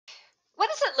What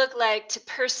does it look like to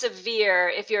persevere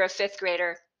if you're a fifth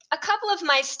grader? A couple of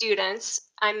my students,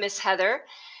 I'm Miss Heather,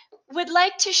 would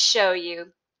like to show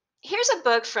you. Here's a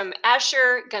book from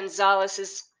Asher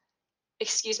Gonzalez's,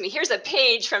 here's a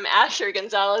page from Asher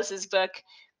Gonzalez's book,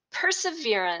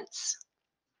 Perseverance.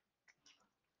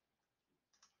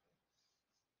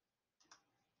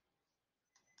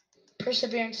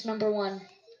 Perseverance number 1.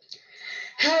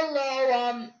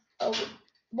 Hello,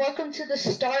 welcome to the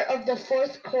start of the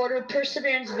 4th quarter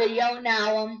Perseverance video.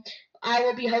 Now, I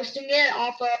will be hosting it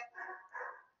off of.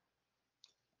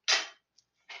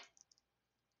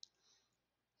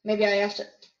 Maybe I asked it.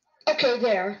 Okay,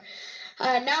 there.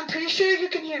 Now I'm pretty sure you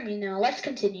can hear me now. Let's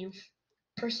continue.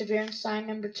 Perseverance sign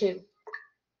number 2.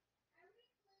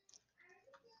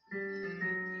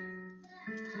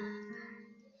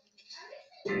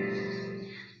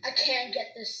 I can't get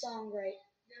this song right.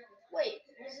 Wait,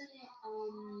 wasn't it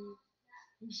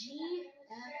G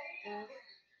F F?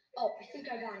 Oh, I think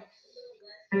I got it.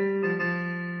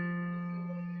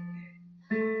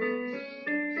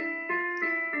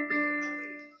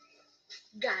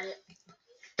 Got it.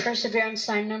 Perseverance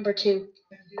sign number 2.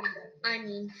 I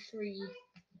mean 3.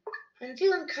 I'm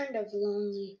feeling kind of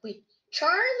lonely. Wait,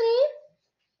 Charlie?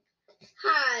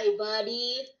 Hi,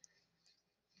 buddy.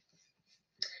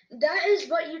 That is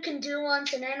what you can do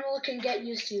once an animal can get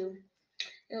used to you.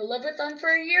 You'll live with them for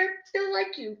a year, they'll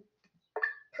like you.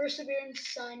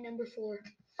 Perseverance sign number 4.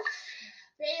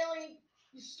 Bailey,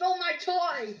 you stole my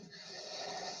toy.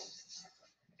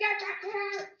 Get back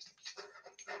here.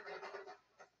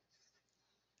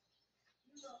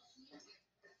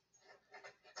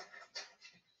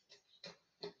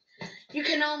 You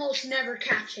can almost never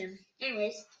catch him.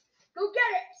 Anyways, go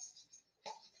get it.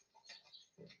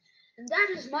 And that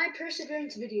is my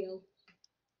Perseverance video.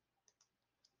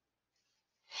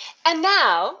 And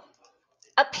now,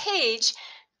 a page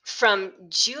from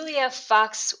Julia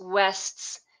Fox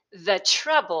West's The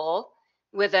Trouble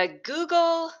with a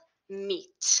Google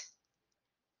Meet.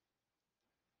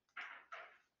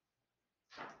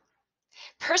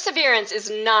 Perseverance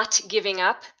is not giving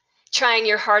up, trying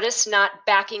your hardest, not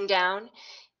backing down.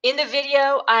 In the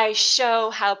video, I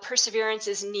show how perseverance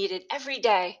is needed every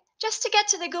day just to get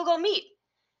to the Google Meet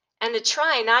and to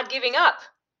try not giving up.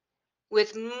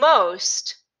 With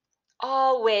most,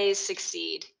 always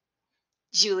succeed.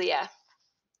 Julia.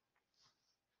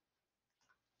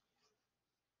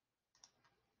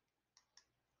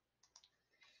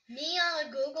 Me on a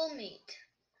Google Meet.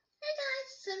 Hey guys,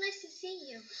 so nice to see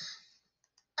you.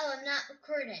 Oh, I'm not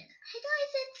recording. Hey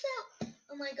guys, it's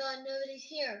oh my god, nobody's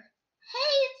here.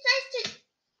 Hey, it's nice to.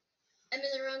 I'm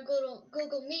in the wrong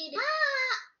Google Meet.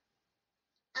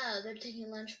 Oh, they're taking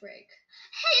lunch break.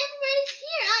 Hey, everybody's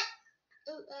here.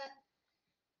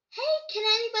 Hey, can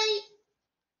anybody?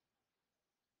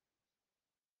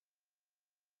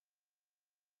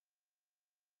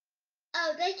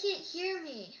 Oh, they can't hear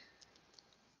me.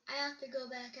 I have to go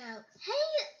back out.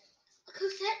 Hey,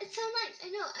 Cosette, it's so nice. I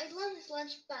know, I love this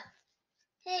lunch, but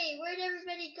hey, where'd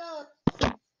everybody go?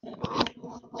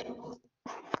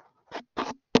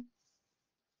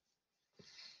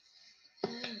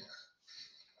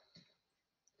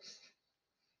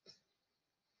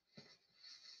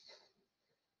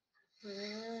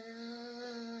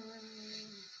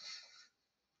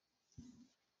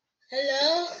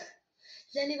 Hello?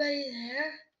 Is anybody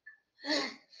there?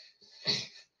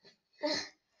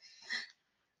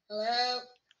 Hello?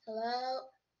 Hello?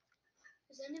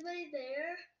 Is anybody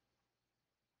there?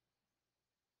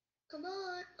 Come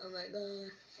on. Oh my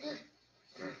god.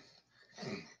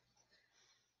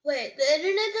 Wait, the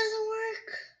internet doesn't work?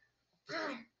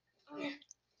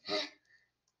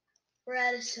 We're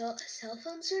at a cell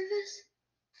phone service?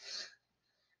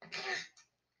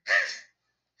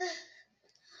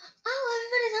 Oh,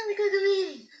 everybody's on the Google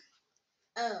meeting.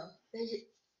 Oh,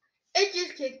 it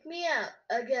just kicked me out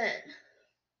again.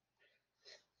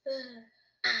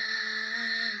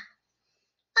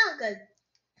 Oh, good.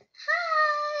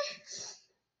 Hi!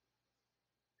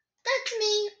 That's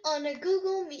me on a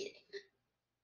Google meeting.